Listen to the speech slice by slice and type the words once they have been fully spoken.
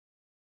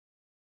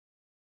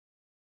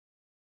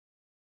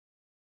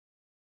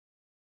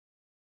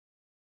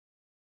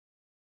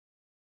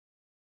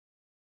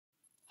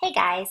Hey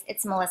guys,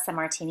 it's Melissa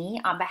Martini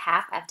on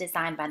behalf of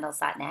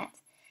designbundles.net.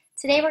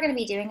 Today we're going to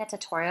be doing a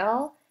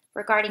tutorial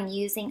regarding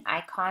using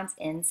icons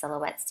in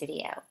Silhouette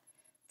Studio.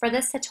 For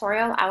this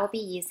tutorial, I will be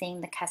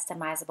using the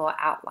customizable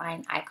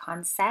outline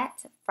icon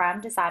set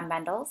from Design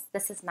Bundles.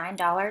 This is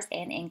 $9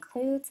 and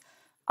includes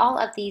all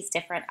of these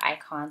different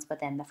icons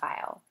within the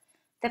file.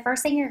 The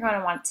first thing you're going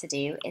to want to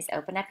do is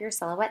open up your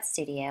Silhouette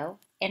Studio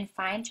and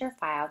find your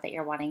file that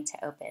you're wanting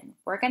to open.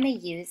 We're going to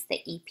use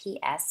the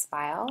EPS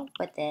file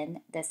within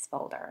this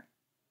folder.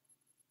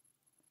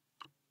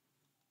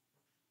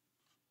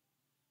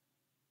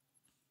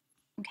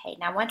 Okay,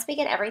 now once we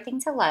get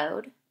everything to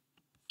load,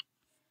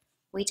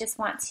 we just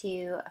want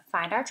to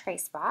find our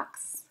trace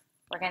box.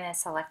 We're going to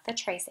select the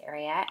trace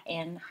area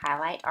and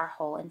highlight our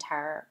whole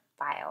entire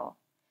file.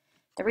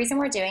 The reason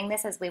we're doing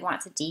this is we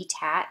want to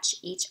detach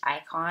each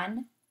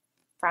icon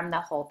from the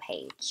whole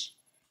page.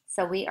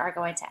 So we are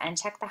going to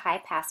uncheck the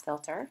high pass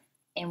filter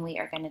and we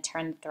are going to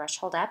turn the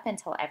threshold up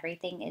until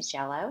everything is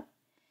yellow.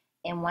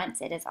 And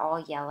once it is all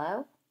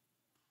yellow,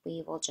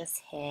 we will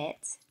just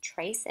hit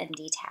trace and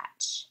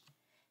detach.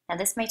 Now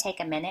this may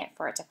take a minute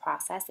for it to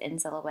process in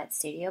Silhouette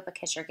Studio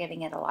because you're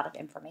giving it a lot of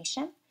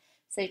information.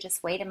 So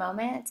just wait a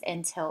moment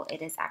until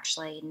it is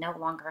actually no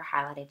longer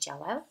highlighted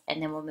yellow,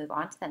 and then we'll move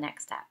on to the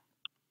next step.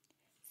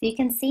 So you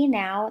can see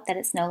now that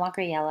it's no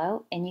longer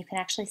yellow, and you can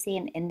actually see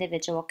an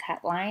individual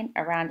cut line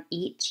around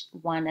each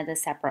one of the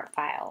separate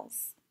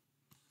files.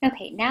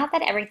 Okay, now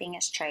that everything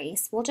is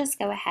traced, we'll just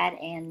go ahead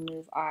and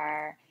move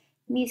our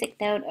music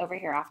note over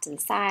here off to the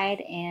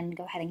side and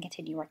go ahead and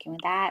continue working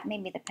with that.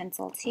 Maybe the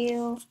pencil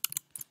too.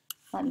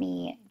 Let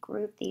me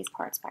group these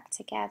parts back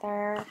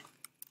together.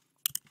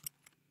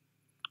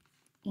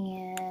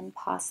 And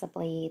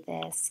possibly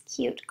this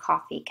cute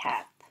coffee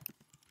cup,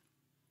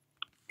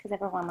 because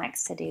everyone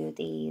likes to do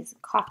these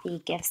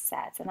coffee gift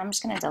sets. And I'm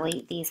just going to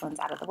delete these ones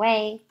out of the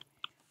way.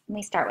 Let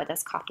me start with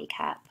this coffee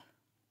cup.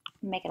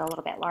 Make it a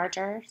little bit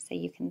larger so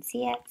you can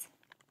see it.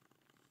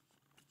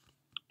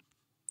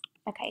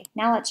 Okay,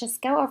 now let's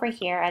just go over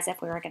here as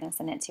if we were going to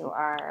send it to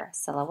our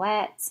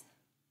silhouette.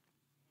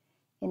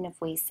 And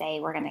if we say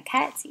we're going to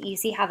cut, you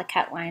see how the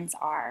cut lines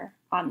are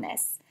on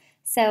this.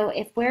 So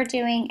if we're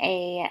doing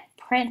a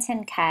print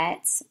and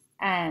cut,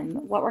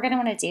 what we're going to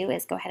want to do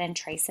is go ahead and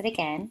trace it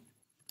again.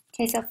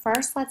 Okay, so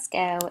first let's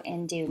go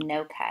and do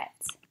no cut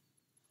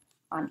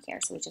on here.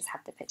 So we just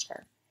have the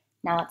picture.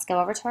 Now let's go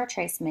over to our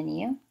trace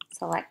menu,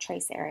 select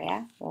trace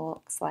area.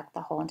 We'll select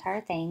the whole entire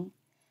thing,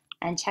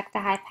 uncheck the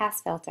high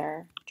pass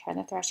filter, turn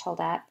the threshold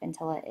up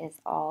until it is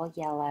all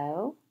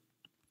yellow.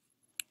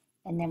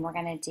 And then we're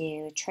going to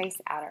do trace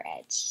outer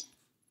edge.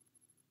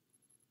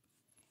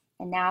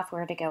 And now if we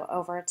were to go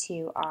over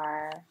to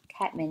our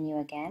cut menu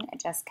again,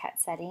 adjust cut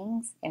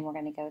settings, and we're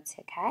going to go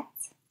to cut.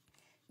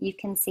 You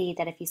can see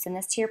that if you send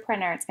this to your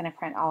printer, it's going to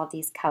print all of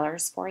these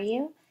colors for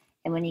you.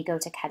 And when you go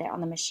to cut it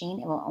on the machine,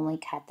 it will only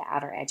cut the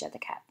outer edge of the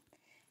cup.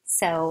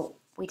 So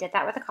we did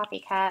that with the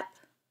coffee cup.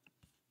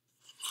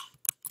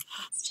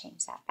 Let's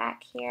change that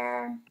back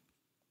here.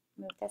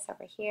 Move this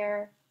over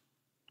here.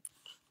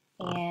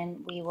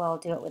 And we will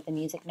do it with the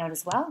music note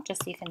as well,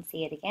 just so you can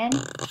see it again.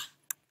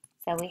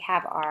 So we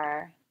have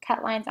our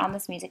cut lines on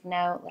this music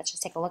note. Let's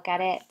just take a look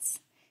at it.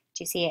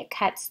 Do you see it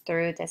cuts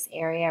through this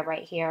area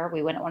right here?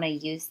 We wouldn't want to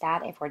use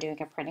that if we're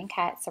doing a print and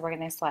cut. So we're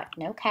going to select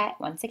no cut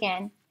once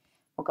again.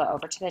 We'll go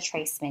over to the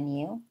trace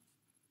menu.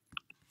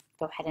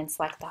 Go ahead and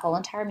select the whole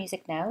entire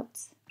music note.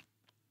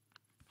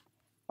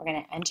 We're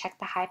going to uncheck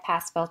the high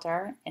pass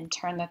filter and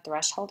turn the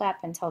threshold up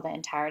until the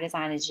entire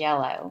design is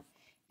yellow.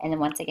 And then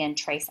once again,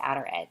 trace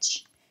outer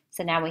edge.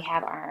 So now we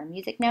have our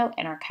music note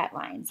and our cut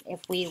lines. If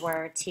we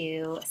were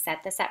to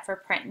set this up for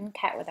print and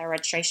cut with our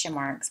registration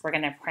marks, we're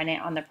going to print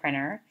it on the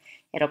printer.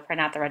 It'll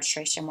print out the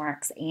registration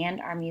marks and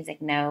our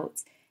music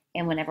notes.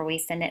 And whenever we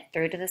send it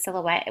through to the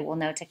silhouette, it will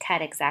know to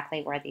cut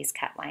exactly where these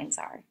cut lines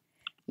are.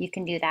 You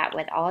can do that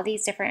with all of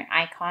these different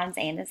icons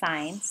and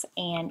designs.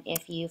 And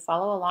if you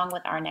follow along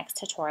with our next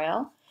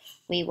tutorial,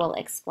 we will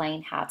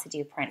explain how to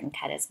do print and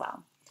cut as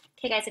well.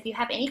 Okay guys, if you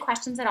have any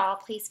questions at all,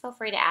 please feel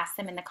free to ask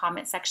them in the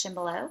comment section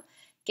below.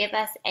 Give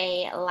us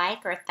a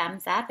like or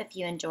thumbs up if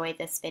you enjoyed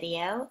this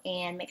video,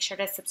 and make sure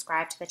to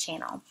subscribe to the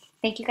channel.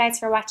 Thank you guys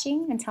for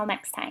watching. Until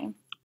next time.